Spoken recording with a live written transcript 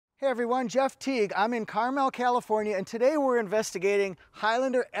Hey everyone, Jeff Teague. I'm in Carmel, California, and today we're investigating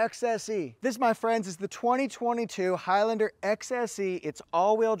Highlander XSE. This, my friends, is the 2022 Highlander XSE. It's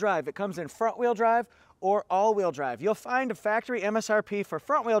all-wheel drive. It comes in front-wheel drive or all-wheel drive. You'll find a factory MSRP for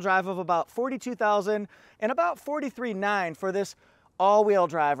front-wheel drive of about $42,000 and about $43,900 for this all-wheel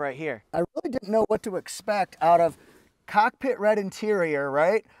drive right here. I really didn't know what to expect out of cockpit red interior,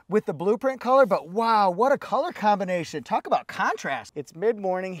 right, with the blueprint color, but wow, what a color combination. Talk about contrast. It's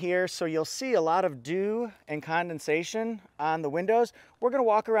mid-morning here, so you'll see a lot of dew and condensation on the windows. We're gonna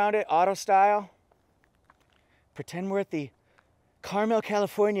walk around it auto style, pretend we're at the Carmel,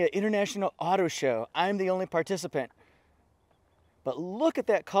 California International Auto Show. I'm the only participant. But look at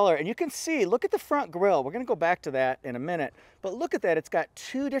that color, and you can see, look at the front grille. We're gonna go back to that in a minute, but look at that. It's got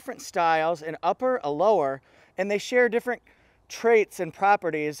two different styles, an upper, a lower, and they share different traits and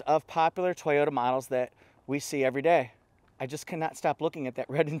properties of popular Toyota models that we see every day. I just cannot stop looking at that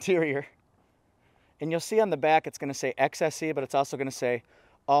red interior. And you'll see on the back, it's gonna say XSE, but it's also gonna say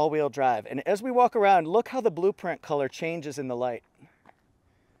all-wheel drive. And as we walk around, look how the blueprint color changes in the light.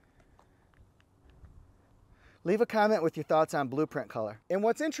 Leave a comment with your thoughts on blueprint color. And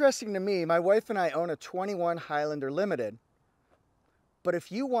what's interesting to me, my wife and I own a 21 Highlander Limited. But if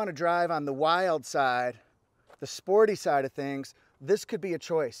you want to drive on the wild side, the sporty side of things, this could be a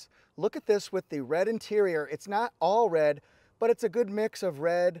choice. Look at this with the red interior. It's not all red, but it's a good mix of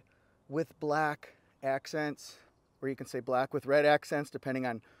red with black accents, or you can say black with red accents, depending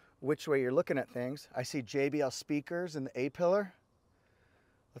on which way you're looking at things. I see JBL speakers in the A-pillar.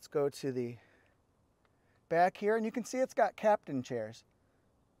 Let's go to the back here, and you can see it's got captain chairs.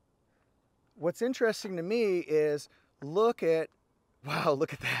 What's interesting to me is look at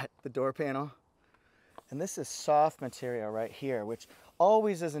that, the door panel. And this is soft material right here, which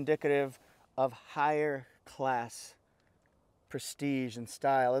always is indicative of higher class prestige and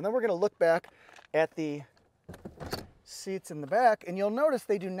style. And then we're going to look back at the seats in the back, and you'll notice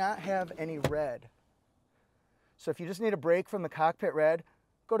they do not have any red. So if you just need a break from the cockpit red,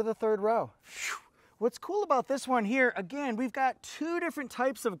 go to the third row. What's cool about this one here, again, we've got two different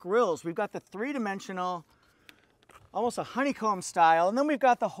types of grills. We've got the three-dimensional, almost a honeycomb style, and then we've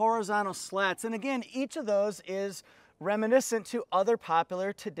got the horizontal slats. And again, each of those is reminiscent to other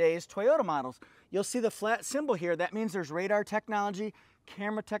popular today's Toyota models. You'll see the flat symbol here. That means there's radar technology,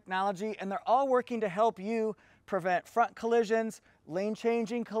 camera technology, and they're all working to help you prevent front collisions, lane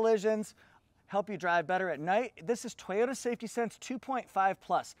changing collisions, help you drive better at night. This is Toyota Safety Sense 2.5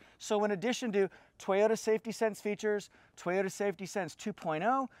 Plus. So in addition to Toyota Safety Sense features, Toyota Safety Sense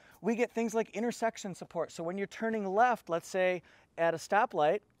 2.0, we get things like intersection support. So when you're turning left, let's say at a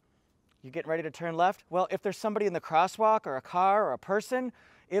stoplight, you're getting ready to turn left. Well, if there's somebody in the crosswalk or a car or a person,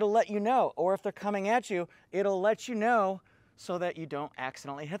 it'll let you know. Or if they're coming at you, it'll let you know so that you don't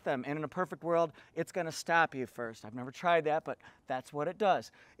accidentally hit them. And in a perfect world, it's gonna stop you first. I've never tried that, but that's what it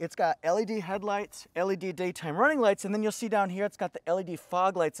does. It's got LED headlights, LED daytime running lights, and then you'll see down here, it's got the LED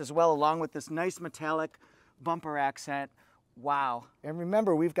fog lights as well, along with this nice metallic bumper accent. Wow. And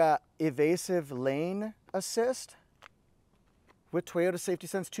remember, we've got evasive lane assist with Toyota Safety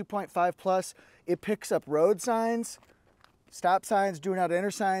Sense 2.5 Plus. It picks up road signs, stop signs, do not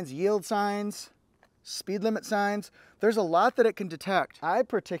enter signs, yield signs, speed limit signs. There's a lot that it can detect. I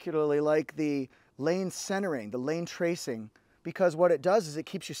particularly like the lane centering, the lane tracing, because what it does is it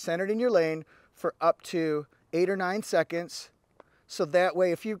keeps you centered in your lane for up to 8 or 9 seconds. So that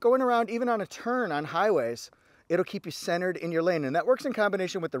way, if you're going around even on a turn on highways, it'll keep you centered in your lane. And that works in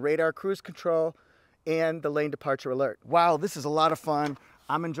combination with the radar cruise control and the lane departure alert. Wow, this is a lot of fun.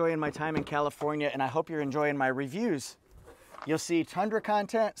 I'm enjoying my time in California, and I hope you're enjoying my reviews. You'll see Tundra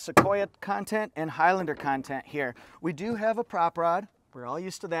content, Sequoia content, and Highlander content here. We do have a prop rod. We're all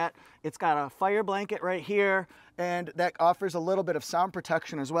used to that. It's got a fire blanket right here, and that offers a little bit of sound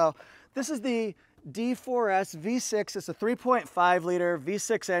protection as well. This is the D4S V6. It's a 3.5 liter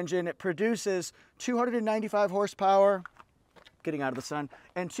V6 engine. It produces 295 horsepower, getting out of the sun,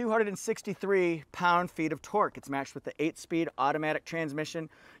 and 263 pound-feet of torque. It's matched with the 8-speed automatic transmission.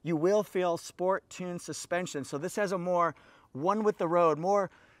 You will feel sport-tuned suspension. So this has a more one with the road,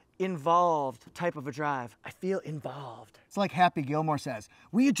 more involved type of a drive. I feel involved. It's like Happy Gilmore says,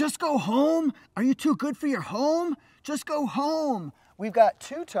 will you just go home? Are you too good for your home? Just go home. We've got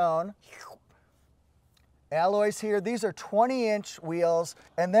two-tone alloys here. These are 20-inch wheels,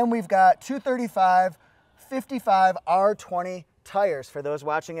 and then we've got 235, 55 R20 tires for those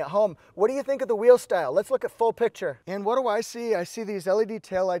watching at home. What do you think of the wheel style? Let's look at full picture. And what do I see? I see these LED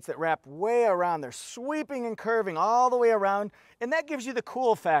taillights that wrap way around. They're sweeping and curving all the way around, and that gives you the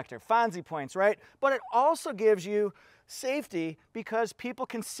cool factor, Fonzie points, right? But it also gives you safety because people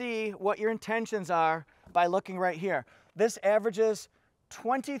can see what your intentions are by looking right here. This averages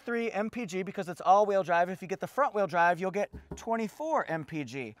 23 mpg because it's all-wheel drive. If you get the front-wheel drive, you'll get 24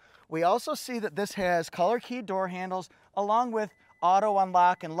 mpg. We also see that this has color key door handles along with auto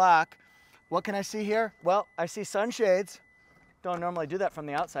unlock and lock. What can I see here? Well, I see sunshades. Don't normally do that from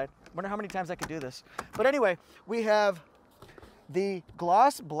the outside. Wonder how many times I could do this. But anyway, we have the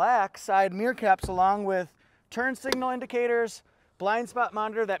gloss black side mirror caps along with turn signal indicators, blind spot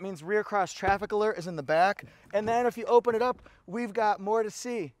monitor, that means rear cross traffic alert is in the back. And then if you open it up, we've got more to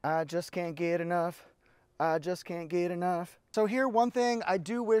see. I just can't get enough. I just can't get enough. So here, one thing I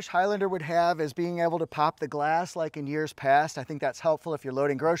do wish Highlander would have is being able to pop the glass like in years past. I think that's helpful if you're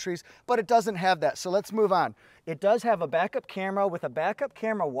loading groceries, but it doesn't have that. So let's move on. It does have a backup camera with a backup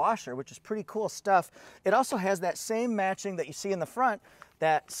camera washer, which is pretty cool stuff. It also has that same matching that you see in the front,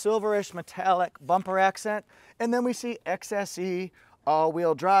 that silverish metallic bumper accent. And then we see XSE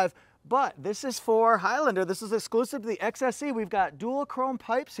all-wheel drive. But this is for Highlander. This is exclusive to the XSE. We've got dual chrome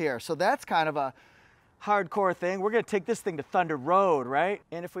pipes here. So that's kind of a hardcore thing. We're gonna take this thing to Thunder Road, right?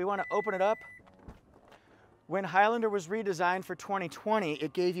 And if we wanna open it up, when Highlander was redesigned for 2020,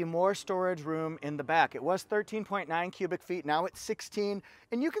 it gave you more storage room in the back. It was 13.9 cubic feet, now it's 16.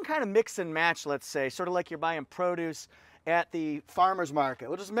 And you can kind of mix and match, let's say, sort of like you're buying produce at the farmer's market.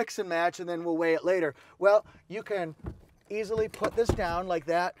 We'll just mix and match and then we'll weigh it later. Well, you can easily put this down like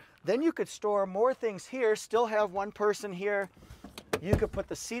that. Then you could store more things here, still have one person here. You could put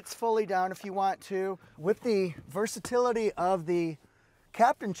the seats fully down if you want to. With the versatility of the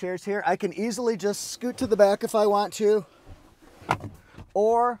captain chairs here, I can easily just scoot to the back if I want to.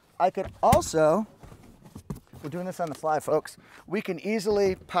 Or I could also, we're doing this on the fly, folks, we can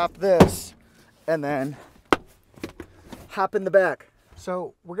easily pop this and then hop in the back.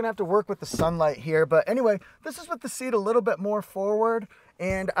 So we're gonna have to work with the sunlight here, but anyway, this is with the seat a little bit more forward,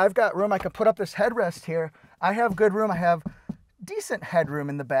 and I've got room. I can put up this headrest here. I have good room. I have decent headroom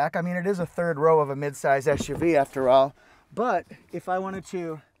in the back. I mean, it is a third row of a mid-size SUV after all, but if I wanted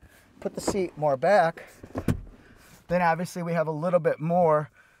to put the seat more back, then obviously we have a little bit more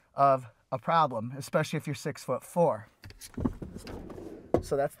of a problem, especially if you're 6'4".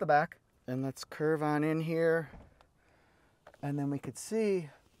 So that's the back. And let's curve on in here. And then we could see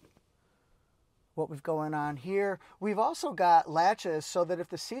what we've going on here. We've also got latches so that if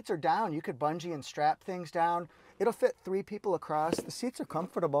the seats are down, you could bungee and strap things down. It'll fit 3 people across. The seats are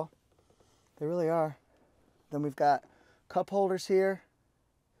comfortable. They really are. Then we've got cup holders here.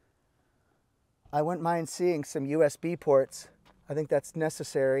 I wouldn't mind seeing some USB ports. I think that's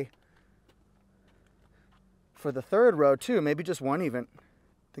necessary for the third row too, maybe just one even.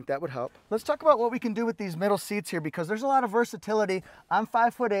 I think that would help. Let's talk about what we can do with these middle seats here because there's a lot of versatility. I'm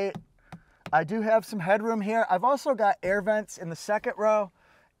 5'8". I do have some headroom here. I've also got air vents in the second row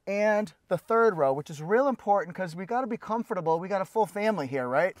and the third row, which is real important because we got to be comfortable. We got a full family here,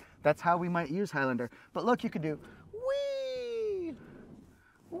 right? That's how we might use Highlander. But look, you could do wee,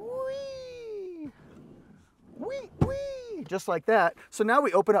 wee, wee, wee, just like that. So now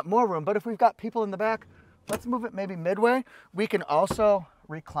we open up more room. But if we've got people in the back, let's move it maybe midway. We can also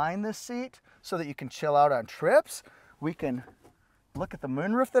recline this seat so that you can chill out on trips. We can look at the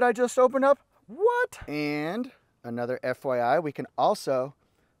moonroof that I just opened up. What? And another FYI, we can also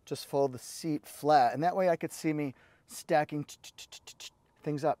just fold the seat flat. And that way I could see me stacking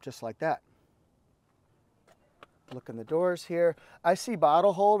things up just like that. Look in the doors here. I see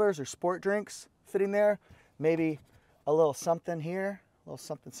bottle holders or sport drinks fitting there. Maybe a little something here, a little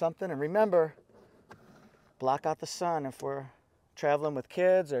something, something. And remember, block out the sun if we're traveling with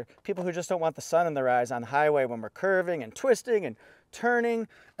kids or people who just don't want the sun in their eyes on the highway when we're curving and twisting and turning.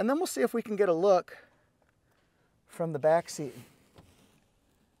 And then we'll see if we can get a look from the back seat.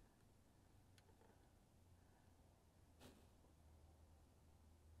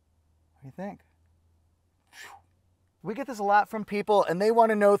 What do you think? We get this a lot from people and they want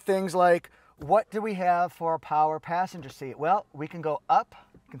to know things like, what do we have for a power passenger seat? Well, we can go up.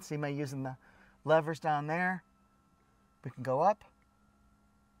 You can see me using the levers down there. We can go up.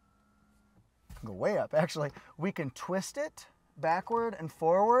 We can go way up, actually. We can twist it backward and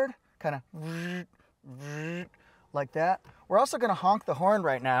forward, kind of like that. We're also going to honk the horn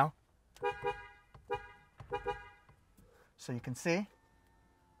right now. So you can see.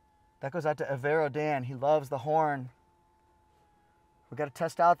 That goes out to Avero Dan. He loves the horn. We got to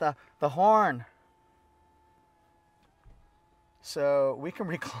test out the horn. So we can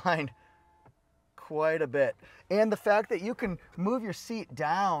recline quite a bit. And the fact that you can move your seat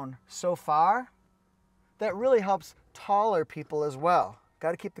down so far, that really helps taller people as well.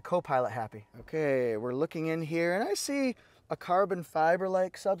 Got to keep the co-pilot happy. Okay, we're looking in here, and I see a carbon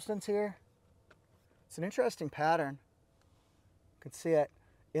fiber-like substance here. It's an interesting pattern. You can see it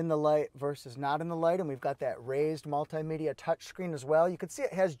in the light versus not in the light, and we've got that raised multimedia touchscreen as well. You can see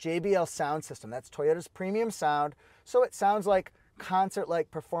it has JBL sound system. That's Toyota's premium sound, so it sounds like concert-like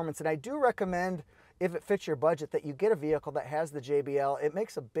performance. And I do recommend, if it fits your budget, that you get a vehicle that has the JBL. It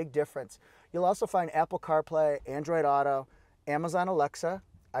makes a big difference. You'll also find Apple CarPlay, Android Auto, Amazon Alexa.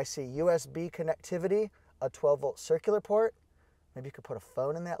 I see USB connectivity, a 12-volt circular port. Maybe you could put a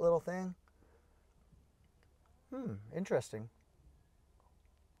phone in that little thing. Interesting.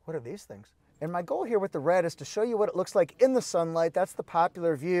 What are these things? And my goal here with the red is to show you what it looks like in the sunlight. That's the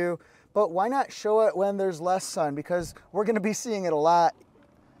popular view. But why not show it when there's less sun? Because we're going to be seeing it a lot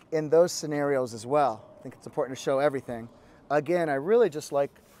in those scenarios as well. I think it's important to show everything. Again, I really just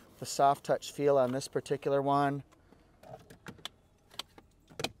like the soft touch feel on this particular one.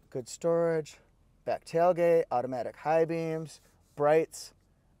 Good storage, back tailgate, automatic high beams, brights,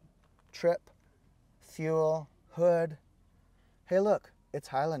 trip, fuel, hood. Hey look, it's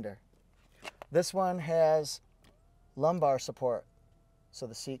Highlander. This one has lumbar support, so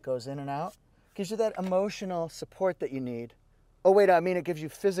the seat goes in and out. Gives you that emotional support that you need. Oh wait, I mean it gives you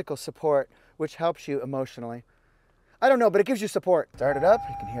physical support, which helps you emotionally. I don't know, but it gives you support. Start it up,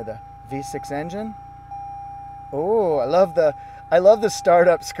 you can hear the V6 engine. Oh, I love the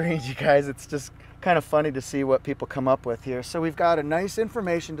startup screens, you guys. It's just kind of funny to see what people come up with here. So we've got a nice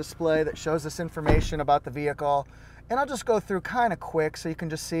information display that shows us information about the vehicle. And I'll just go through kind of quick so you can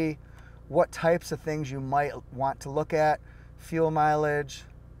just see what types of things you might want to look at. Fuel mileage.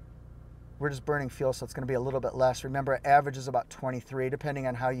 We're just burning fuel, so it's going to be a little bit less. Remember, it averages about 23, depending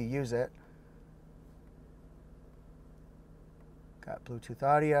on how you use it. Got Bluetooth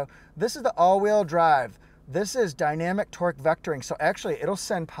audio. This is the all-wheel drive. This is dynamic torque vectoring, so actually it'll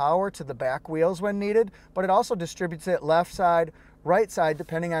send power to the back wheels when needed, but it also distributes it left side, right side,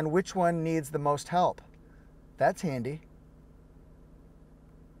 depending on which one needs the most help. That's handy.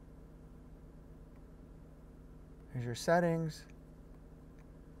 Here's your settings.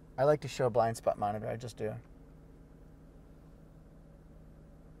 I like to show a blind spot monitor, I just do.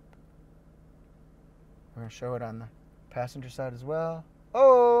 We're going to show it on the passenger side as well.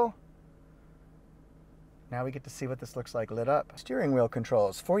 Oh! Now we get to see what this looks like lit up. Steering wheel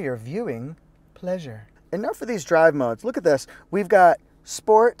controls for your viewing pleasure. And now for these drive modes. Look at this. We've got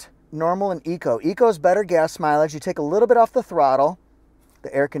Sport, Normal, and Eco. Eco's better gas mileage. You take a little bit off the throttle,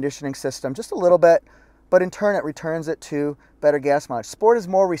 the air conditioning system, just a little bit, but in turn it returns it to better gas mileage. Sport is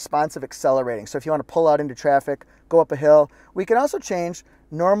more responsive accelerating. So if you want to pull out into traffic, go up a hill. We can also change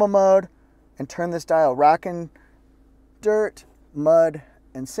normal mode and turn this dial rockin' dirt, mud,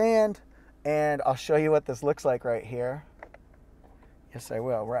 and sand. And I'll show you what this looks like right here. Yes, I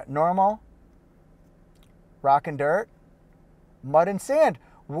will. We're at normal, rock and dirt, mud and sand.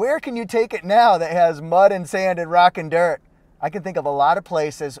 Where can you take it now that has mud and sand and rock and dirt? I can think of a lot of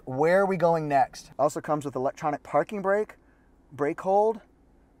places. Where are we going next? Also comes with electronic parking brake, brake hold,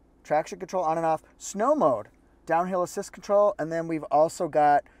 traction control on and off, snow mode, downhill assist control, and then we've also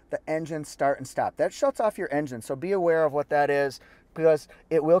got the engine start and stop. That shuts off your engine, so be aware of what that is, because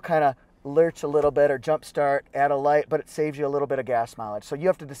it will kind of lurch a little bit or jump start, add a light, but it saves you a little bit of gas mileage. So you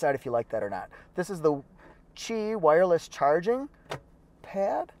have to decide if you like that or not. This is the Qi wireless charging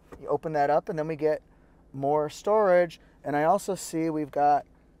pad. You open that up and then we get more storage. And I also see we've got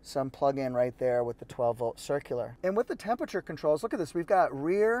some plug-in right there with the 12-volt circular. And with the temperature controls, look at this. We've got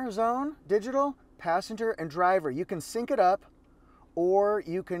rear zone, digital, passenger, and driver. You can sync it up or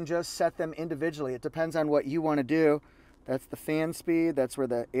you can just set them individually. It depends on what you want to do. That's the fan speed. That's where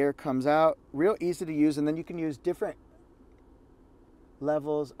the air comes out. Real easy to use. And then you can use different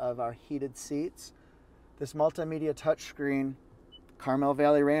levels of our heated seats. This multimedia touchscreen, Carmel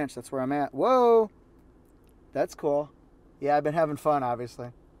Valley Ranch, that's where I'm at. Whoa, that's cool. Yeah, I've been having fun, obviously.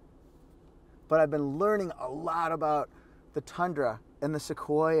 But I've been learning a lot about the Tundra and the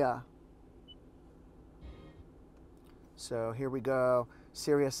Sequoia. So here we go.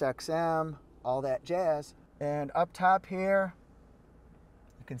 Sirius XM, all that jazz. And up top here,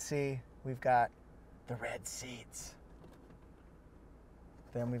 you can see we've got the red seats.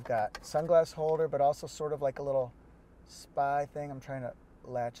 Then we've got sunglass holder, but also sort of like a little spy thing. I'm trying to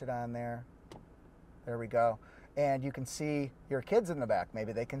latch it on there. There we go. And you can see your kids in the back.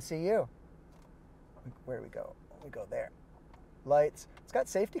 Maybe they can see you. Where do we go? We go there. Lights. It's got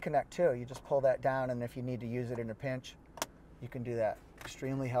Safety Connect too. You just pull that down, and if you need to use it in a pinch, you can do that.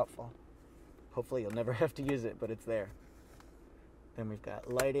 Extremely helpful. Hopefully you'll never have to use it, but it's there. Then we've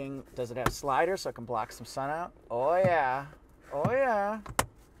got lighting. Does it have sliders so it can block some sun out? Oh yeah. Oh yeah.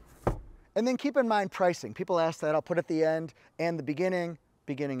 And then keep in mind pricing. People ask that. I'll put at the end and the beginning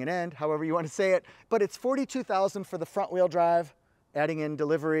and end, however you want to say it. But it's $42,000 for the front wheel drive, adding in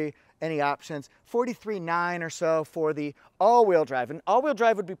delivery, any options. $43,900 or so for the all-wheel drive. And all-wheel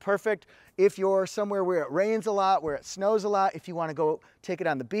drive would be perfect if you're somewhere where it rains a lot, where it snows a lot, if you want to go take it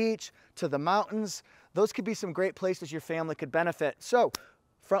on the beach, to the mountains. Those could be some great places your family could benefit. So,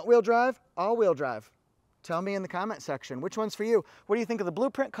 front-wheel drive, all-wheel drive. Tell me in the comment section, which one's for you? What do you think of the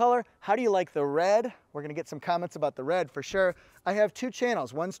blueprint color? How do you like the red? We're gonna get some comments about the red for sure. I have two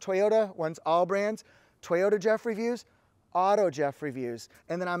channels. One's Toyota, one's all brands. Toyota Jeff Reviews, Auto Jeff Reviews.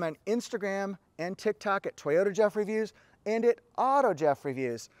 And then I'm on Instagram and TikTok at Toyota Jeff Reviews and at Auto Jeff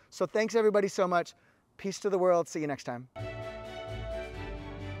Reviews. So thanks everybody so much. Peace to the world. See you next time.